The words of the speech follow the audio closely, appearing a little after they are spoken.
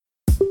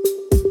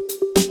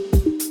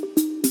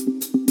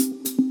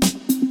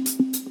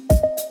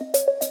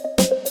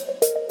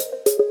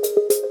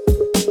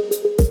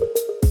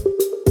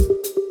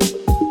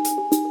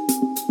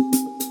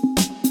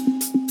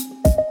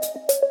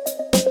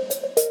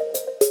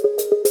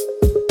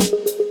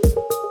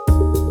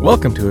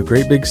Welcome to A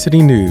Great Big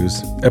City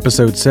News,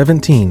 Episode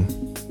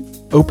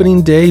 17,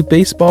 Opening Day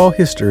Baseball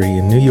History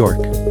in New York.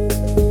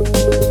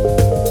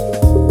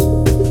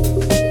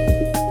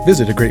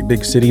 Visit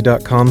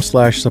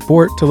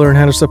agreatbigcity.com/support to learn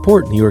how to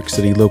support New York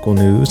City local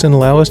news and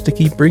allow us to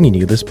keep bringing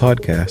you this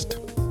podcast.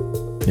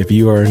 If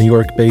you are a New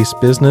York-based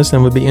business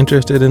and would be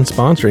interested in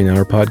sponsoring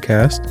our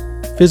podcast,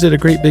 visit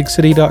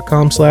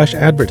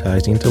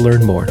agreatbigcity.com/advertising to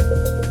learn more.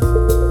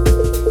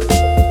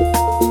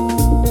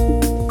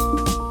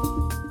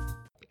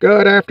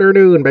 Good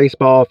afternoon,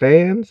 baseball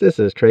fans. This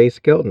is Trey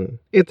Skilton.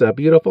 It's a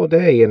beautiful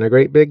day in a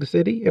great big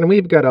city, and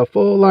we've got a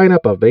full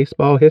lineup of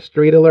baseball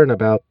history to learn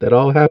about that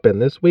all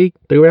happened this week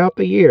throughout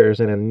the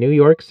years in New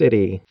York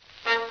City.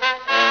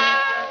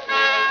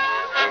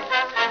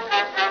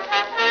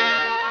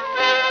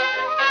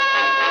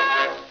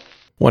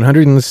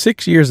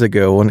 "106 years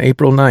ago, on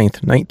April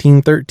 9th,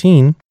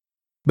 1913,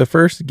 the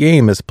first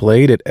game is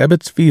played at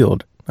Ebbets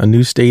Field, a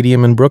new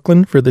stadium in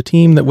Brooklyn for the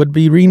team that would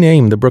be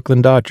renamed the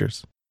Brooklyn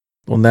Dodgers.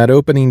 On that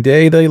opening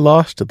day, they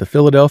lost to the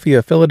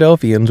Philadelphia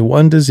Philadelphians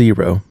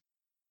 1-0.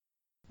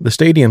 The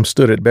stadium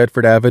stood at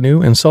Bedford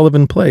Avenue and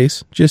Sullivan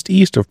Place, just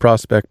east of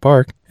Prospect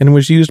Park, and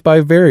was used by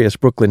various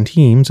Brooklyn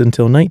teams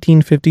until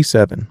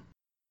 1957.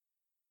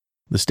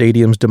 The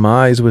stadium's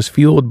demise was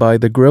fueled by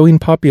the growing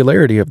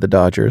popularity of the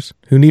Dodgers,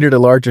 who needed a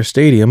larger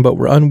stadium but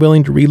were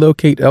unwilling to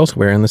relocate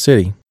elsewhere in the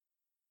city.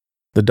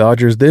 The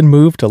Dodgers then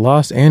moved to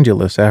Los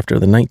Angeles after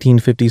the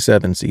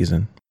 1957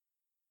 season.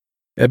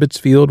 Ebbets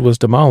Field was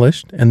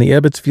demolished, and the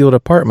Ebbets Field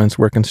Apartments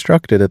were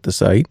constructed at the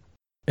site,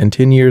 and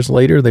 10 years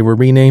later they were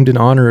renamed in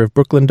honor of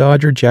Brooklyn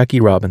Dodger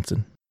Jackie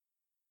Robinson.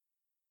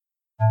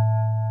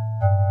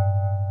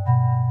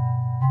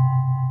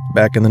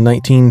 Back in the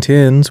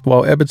 1910s,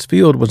 while Ebbets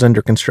Field was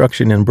under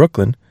construction in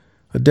Brooklyn,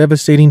 a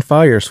devastating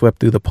fire swept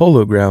through the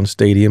Polo Grounds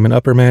Stadium in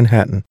Upper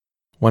Manhattan.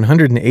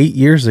 108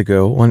 years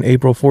ago, on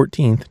April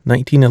 14,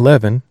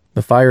 1911,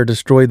 the fire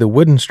destroyed the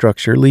wooden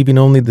structure, leaving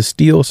only the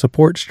steel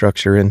support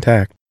structure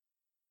intact.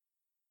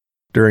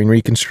 During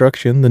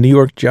Reconstruction, the New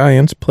York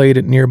Giants played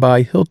at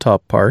nearby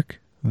Hilltop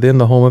Park, then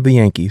the home of the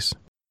Yankees.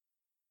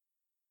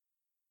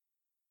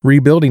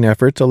 Rebuilding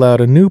efforts allowed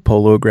a new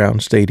Polo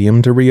Grounds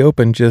Stadium to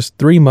reopen just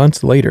 3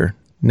 months later,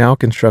 now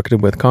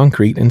constructed with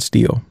concrete and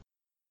steel.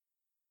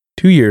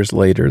 2 years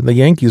later, the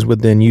Yankees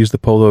would then use the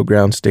Polo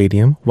Grounds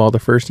Stadium, while the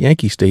first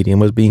Yankee Stadium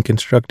was being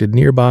constructed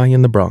nearby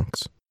in the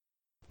Bronx.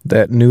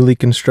 That newly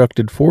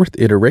constructed fourth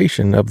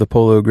iteration of the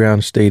Polo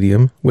Grounds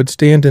Stadium would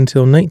stand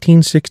until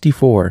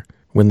 1964,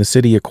 when the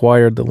city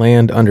acquired the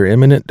land under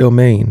eminent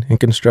domain and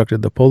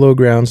constructed the Polo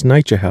Grounds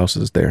NYCHA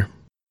houses there.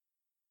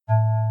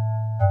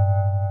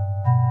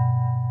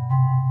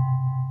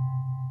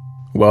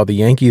 While the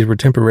Yankees were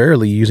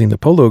temporarily using the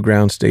Polo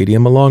Grounds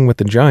Stadium along with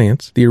the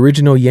Giants, the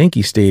original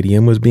Yankee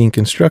Stadium was being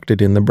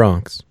constructed in the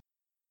Bronx.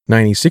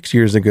 96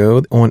 years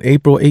ago, on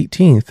April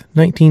 18,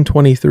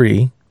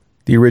 1923,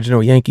 the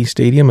original Yankee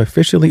Stadium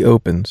officially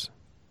opens,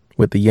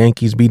 with the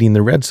Yankees beating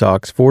the Red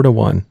Sox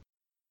 4-1.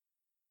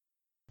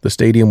 The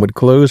stadium would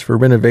close for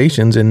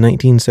renovations in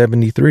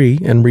 1973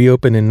 and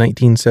reopen in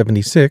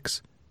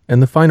 1976,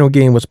 and the final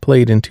game was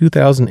played in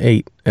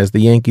 2008 as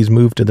the Yankees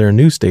moved to their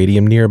new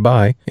stadium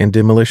nearby, and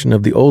demolition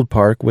of the old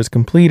park was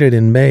completed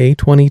in May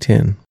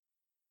 2010.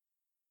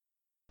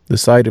 The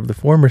site of the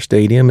former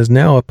stadium is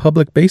now a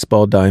public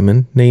baseball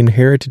diamond named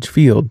Heritage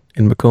Field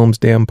in McCombs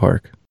Dam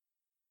Park.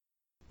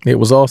 It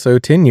was also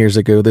 10 years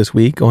ago this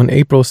week, on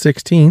April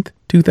 16,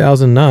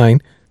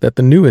 2009, that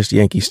the newest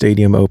Yankee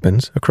Stadium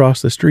opens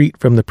across the street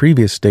from the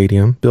previous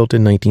stadium built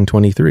in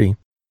 1923.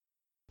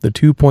 The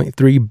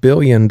 $2.3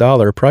 billion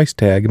price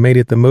tag made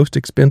it the most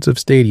expensive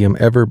stadium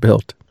ever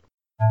built.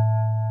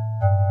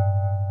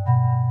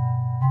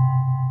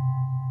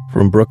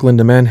 From Brooklyn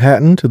to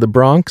Manhattan to the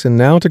Bronx and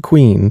now to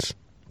Queens,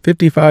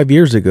 55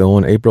 years ago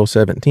on April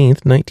 17,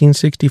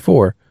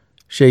 1964,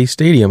 Shea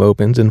Stadium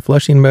opens in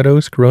Flushing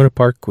Meadows, Corona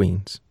Park,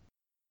 Queens.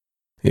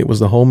 It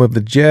was the home of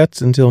the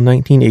Jets until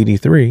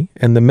 1983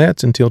 and the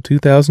Mets until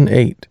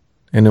 2008,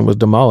 and it was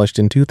demolished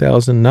in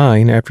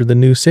 2009 after the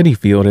new Citi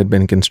Field had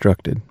been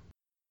constructed.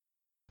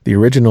 The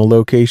original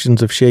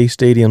locations of Shea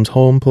Stadium's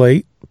home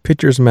plate,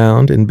 pitcher's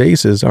mound, and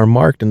bases are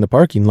marked in the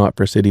parking lot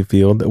for Citi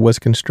Field that was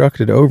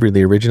constructed over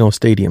the original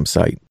stadium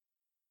site.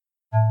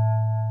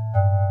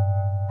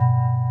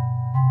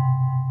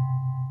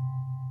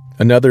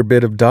 Another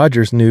bit of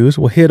Dodgers news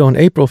will hit on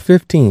April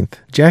 15th,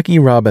 Jackie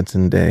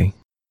Robinson Day.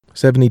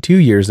 72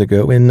 years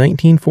ago, in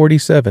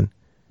 1947,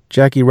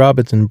 Jackie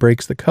Robinson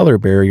breaks the color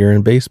barrier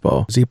in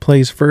baseball as he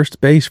plays first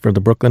base for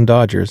the Brooklyn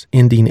Dodgers,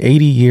 ending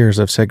 80 years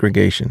of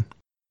segregation.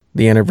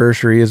 The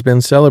anniversary has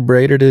been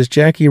celebrated as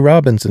Jackie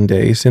Robinson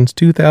Day since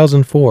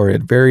 2004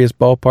 at various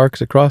ballparks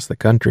across the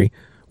country,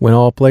 when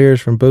all players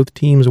from both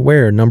teams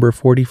wear number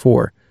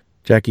 44,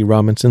 Jackie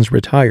Robinson's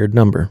retired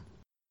number.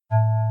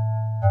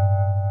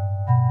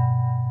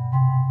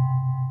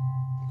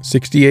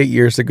 68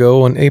 years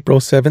ago, on April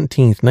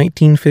 17,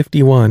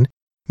 1951,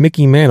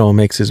 Mickey Mantle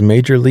makes his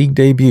major league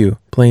debut,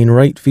 playing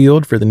right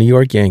field for the New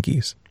York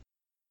Yankees.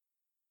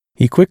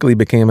 He quickly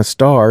became a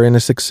star in a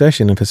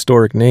succession of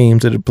historic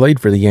names that had played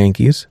for the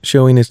Yankees,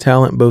 showing his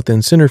talent both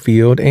in center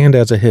field and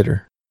as a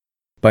hitter.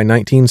 By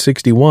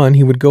 1961,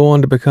 he would go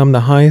on to become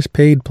the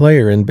highest-paid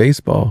player in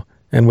baseball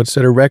and would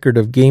set a record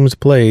of games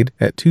played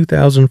at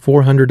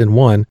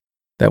 2,401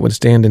 that would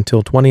stand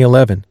until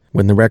 2011,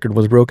 when the record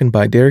was broken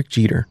by Derek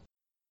Jeter.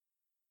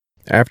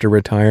 After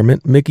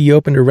retirement, Mickey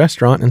opened a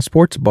restaurant and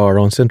sports bar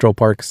on Central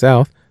Park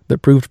South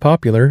that proved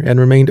popular and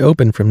remained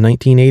open from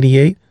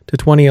 1988 to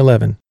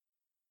 2011.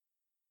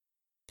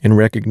 In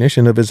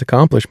recognition of his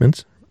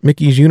accomplishments,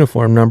 Mickey's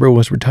uniform number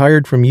was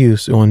retired from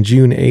use on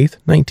June 8,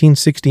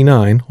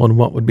 1969, on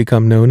what would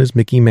become known as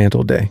Mickey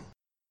Mantle Day.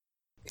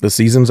 The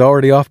season's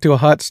already off to a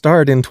hot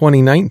start in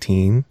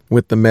 2019,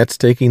 with the Mets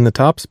taking the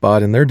top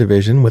spot in their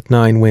division with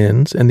 9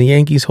 wins and the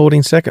Yankees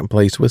holding second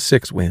place with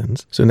 6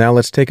 wins. So now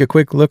let's take a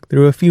quick look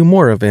through a few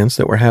more events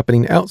that were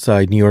happening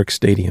outside New York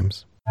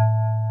stadiums.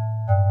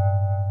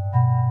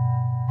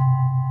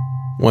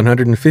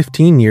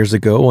 115 years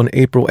ago, on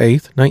April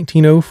 8,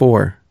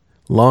 1904,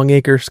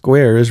 Longacre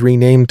Square is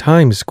renamed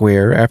Times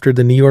Square after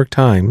the New York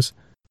Times.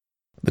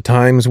 The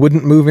Times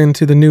wouldn't move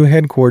into the new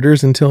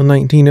headquarters until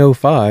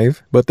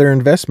 1905, but their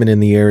investment in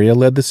the area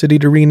led the city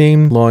to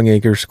rename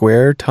Longacre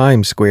Square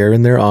Times Square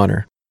in their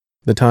honor.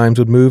 The Times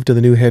would move to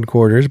the new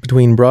headquarters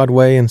between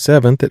Broadway and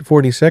 7th at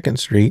 42nd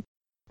Street,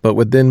 but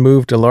would then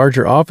move to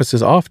larger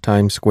offices off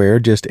Times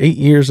Square just 8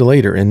 years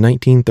later in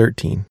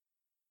 1913.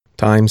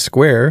 Times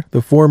Square,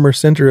 the former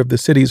center of the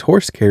city's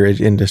horse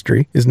carriage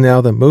industry, is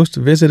now the most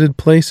visited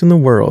place in the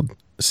world,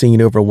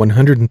 seeing over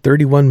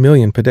 131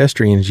 million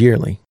pedestrians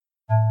yearly.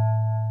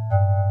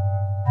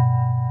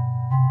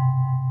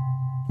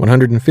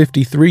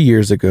 153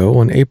 years ago,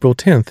 on April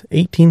 10,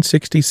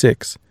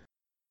 1866,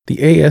 the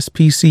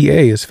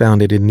ASPCA is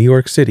founded in New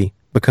York City,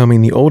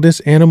 becoming the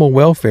oldest animal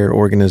welfare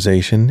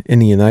organization in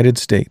the United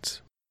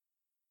States.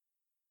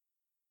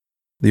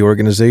 The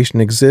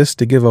organization exists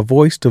to give a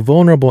voice to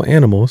vulnerable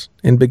animals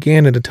and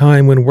began at a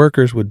time when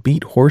workers would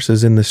beat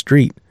horses in the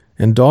street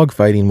and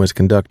dogfighting was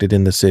conducted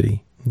in the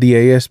city. The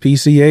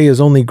ASPCA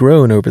has only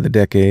grown over the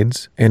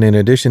decades, and in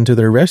addition to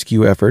their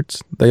rescue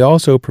efforts, they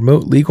also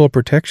promote legal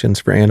protections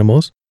for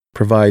animals,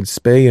 provide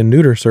spay and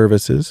neuter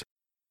services,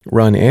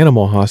 run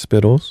animal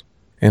hospitals,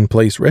 and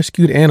place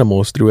rescued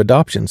animals through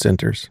adoption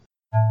centers.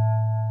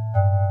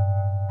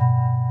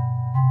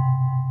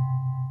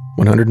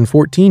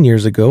 114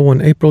 years ago,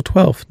 on April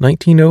 12,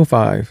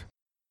 1905,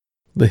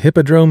 the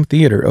Hippodrome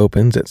Theater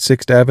opens at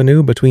 6th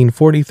Avenue between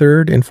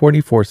 43rd and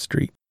 44th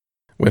Street.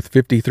 With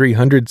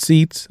 5,300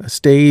 seats, a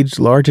stage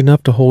large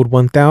enough to hold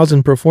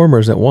 1,000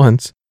 performers at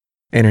once,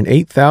 and an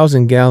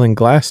 8,000-gallon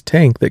glass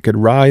tank that could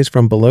rise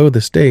from below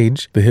the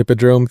stage, the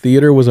Hippodrome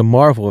Theater was a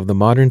marvel of the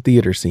modern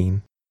theater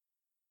scene.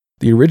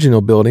 The original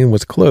building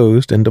was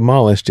closed and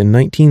demolished in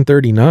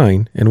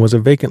 1939 and was a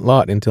vacant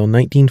lot until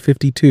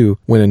 1952,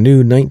 when a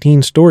new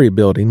 19-story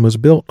building was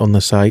built on the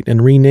site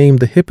and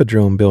renamed the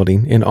Hippodrome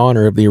Building in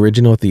honor of the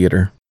original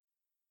theater.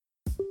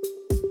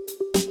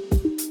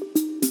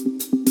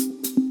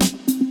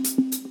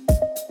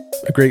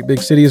 The Great Big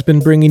City has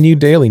been bringing you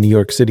daily New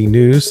York City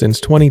news since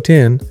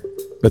 2010,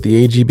 but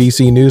the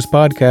AGBC News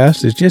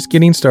Podcast is just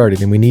getting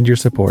started and we need your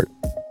support.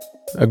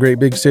 A Great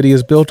Big City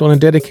is built on a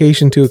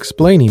dedication to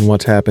explaining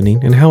what's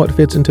happening and how it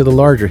fits into the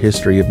larger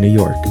history of New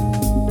York.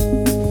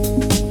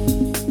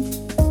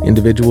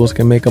 Individuals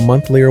can make a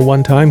monthly or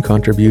one-time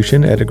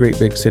contribution at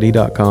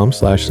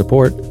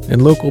agreatbigcity.com/support,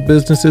 and local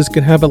businesses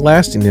can have a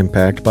lasting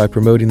impact by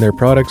promoting their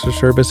products or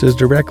services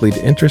directly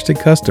to interested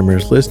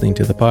customers listening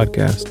to the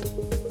podcast.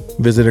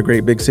 Visit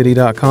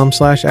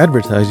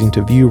agreatbigcity.com/advertising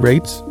to view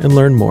rates and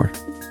learn more.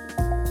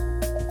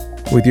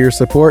 With your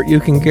support, you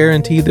can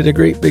guarantee that A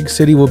Great Big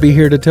City will be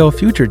here to tell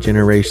future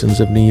generations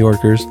of New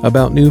Yorkers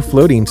about new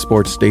floating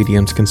sports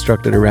stadiums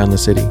constructed around the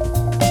city.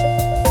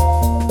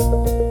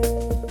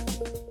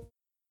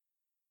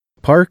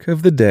 Park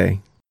of the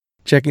Day.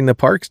 Checking the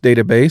parks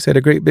database at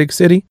A Great Big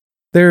City,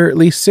 there are at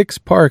least 6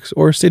 parks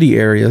or city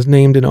areas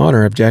named in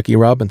honor of Jackie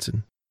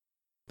Robinson.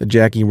 The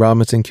Jackie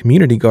Robinson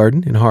Community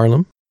Garden in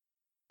Harlem,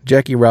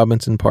 Jackie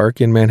Robinson Park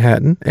in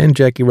Manhattan, and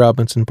Jackie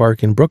Robinson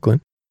Park in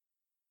Brooklyn,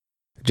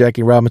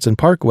 Jackie Robinson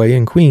Parkway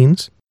in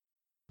Queens,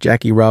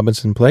 Jackie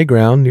Robinson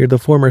Playground near the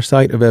former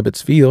site of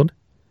Ebbets Field,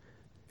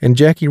 and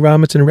Jackie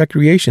Robinson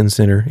Recreation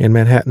Center in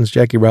Manhattan's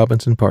Jackie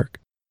Robinson Park.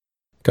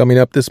 Coming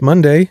up this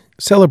Monday,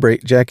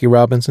 celebrate Jackie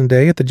Robinson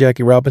Day at the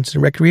Jackie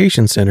Robinson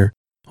Recreation Center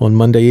on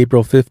Monday,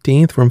 April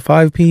 15th from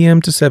 5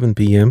 p.m. to 7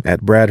 p.m.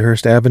 at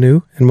Bradhurst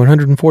Avenue and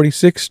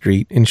 146th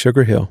Street in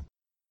Sugar Hill.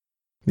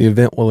 The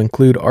event will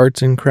include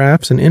arts and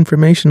crafts and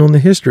information on the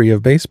history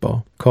of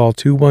baseball. Call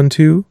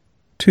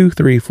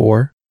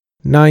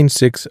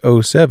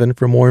 212-234-9607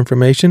 for more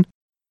information,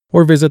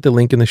 or visit the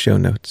link in the show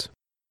notes.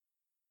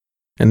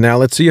 And now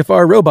let's see if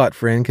our robot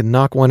friend can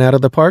knock one out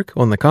of the park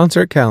on the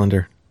concert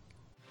calendar.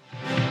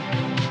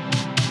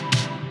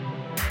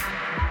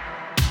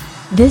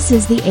 This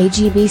is the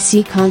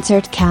AGBC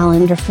concert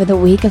calendar for the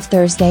week of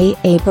Thursday,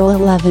 April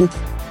 11th.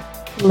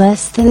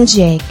 Less Than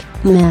Jake,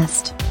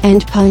 Mest.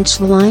 and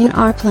Punchline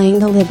are playing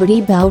the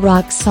Liberty Bell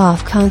Rock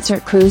Soft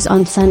Concert Cruise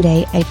on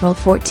Sunday, April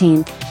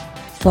 14th.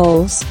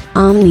 Foals,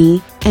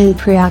 Omni, and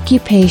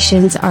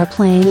Preoccupations are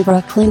playing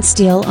Brooklyn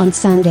Steel on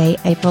Sunday,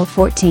 April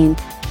 14th.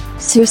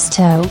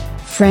 Susto,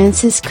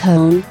 Francis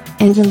Cone,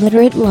 and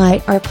Illiterate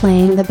Light are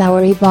playing the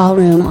Bowery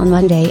Ballroom on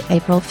Monday,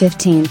 April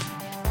 15th.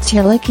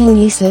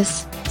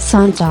 Telekinesis,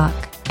 Sontalk,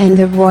 and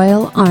the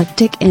Royal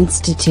Arctic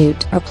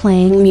Institute are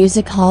playing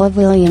Music Hall of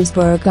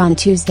Williamsburg on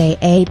Tuesday,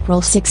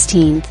 April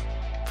 16th.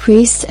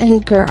 Priest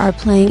and Gurr are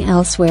playing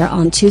elsewhere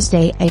on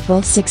Tuesday,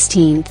 April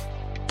 16th.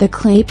 The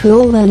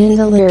Claypool Lennon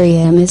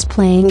Delirium is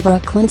playing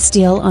Brooklyn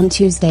Steel on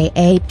Tuesday,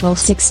 April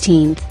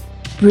 16th.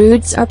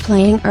 Broods are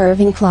playing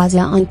Irving Plaza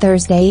on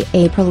Thursday,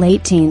 April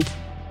 18th.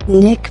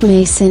 Nick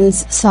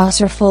Mason's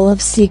Saucer Full of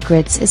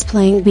Secrets is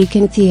playing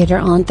Beacon Theater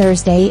on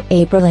Thursday,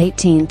 April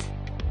 18th.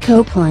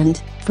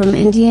 Copeland, From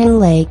Indian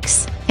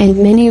Lakes, and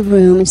Many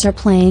Rooms are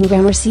playing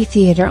Gramercy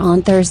Theater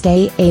on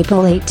Thursday,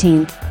 April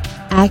 18th.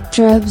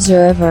 Actor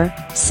Observer,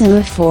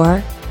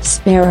 Semaphore,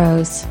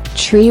 Sparrows,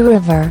 Tree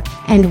River,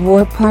 and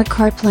War Park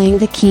are playing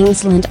the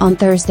Kingsland on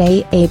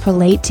Thursday, April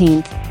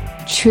 18th.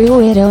 True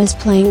Widow is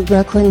playing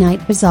Brooklyn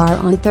Night Bazaar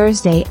on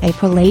Thursday,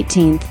 April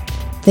 18th.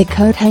 The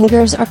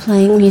Coathangers are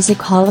playing Music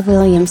Hall of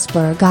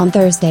Williamsburg on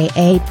Thursday,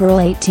 April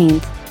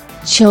 18th.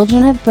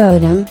 Children of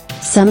Bodom,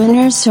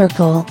 Summoner's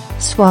Circle,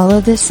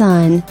 Swallow the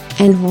Sun,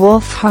 and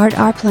Wolfheart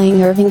are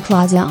playing Irving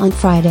Plaza on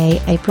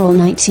Friday, April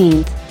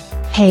 19th.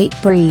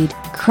 Hatebreed,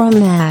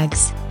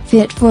 Cro-Mags,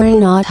 Fit for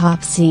an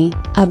Autopsy,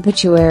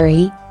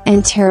 Obituary,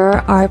 and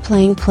Terror are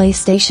playing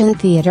PlayStation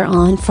Theater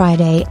on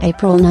Friday,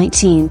 April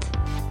 19th.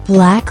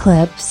 Black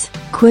Lips,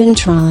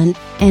 Quintron,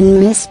 and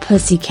Miss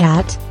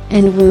Pussycat,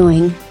 and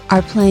Wooing,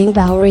 are playing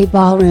Bowery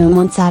Ballroom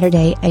on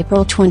Saturday,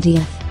 April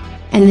 20th.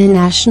 And The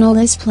National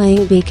is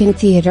playing Beacon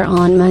Theater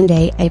on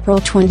Monday, April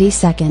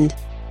 22nd.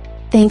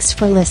 Thanks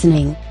for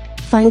listening.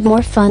 Find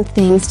more fun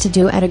things to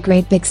do at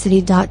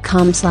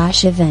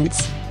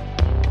agreatbigcity.com/events.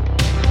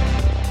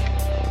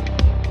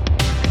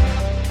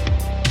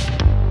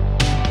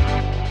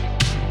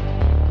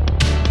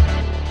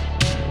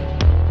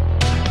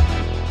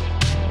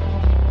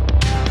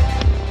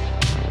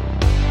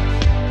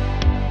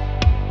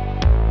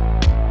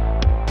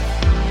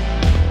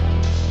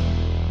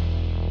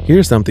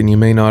 Here's something you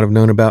may not have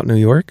known about New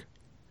York.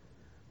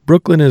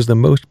 Brooklyn is the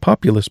most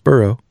populous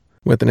borough,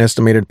 with an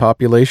estimated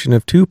population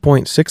of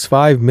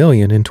 2.65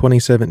 million in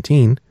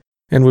 2017,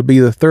 and would be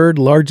the third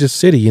largest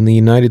city in the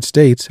United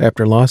States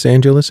after Los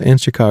Angeles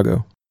and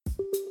Chicago.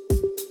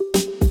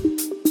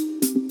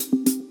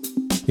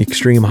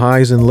 Extreme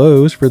highs and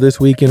lows for this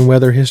week in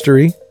weather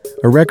history: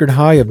 a record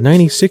high of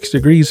 96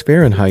 degrees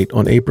Fahrenheit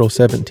on April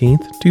 17,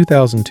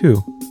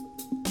 2002.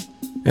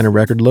 And a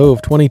record low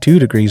of 22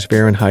 degrees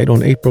Fahrenheit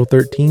on April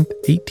 13,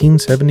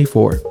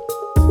 1874.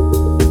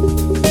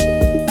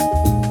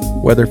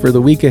 Weather for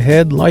the week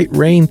ahead: light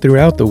rain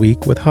throughout the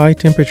week with high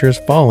temperatures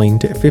falling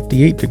to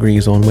 58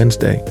 degrees on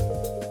Wednesday.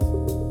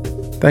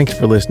 Thanks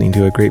for listening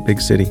to A Great Big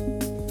City.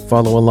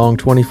 Follow along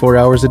 24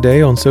 hours a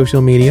day on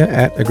social media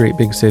at A Great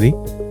Big City,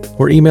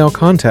 or email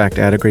contact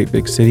at A Great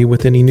Big City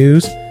with any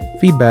news,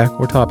 feedback,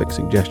 or topic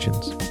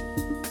suggestions.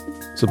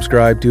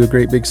 Subscribe to A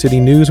Great Big City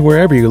News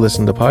wherever you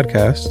listen to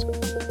podcasts: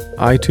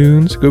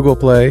 iTunes, Google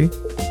Play,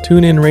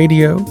 TuneIn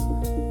Radio,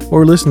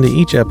 or listen to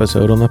each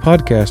episode on the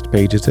podcast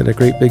pages at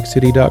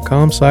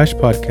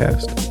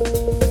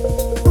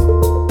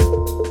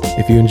agreatbigcity.com/podcast.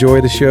 If you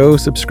enjoy the show,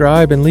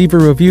 subscribe and leave a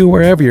review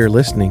wherever you're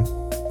listening.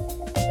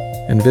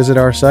 And visit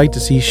our site to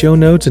see show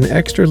notes and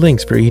extra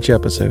links for each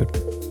episode.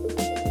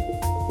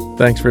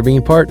 Thanks for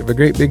being part of A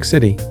Great Big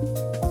City.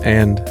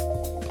 And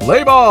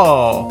play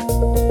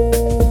ball!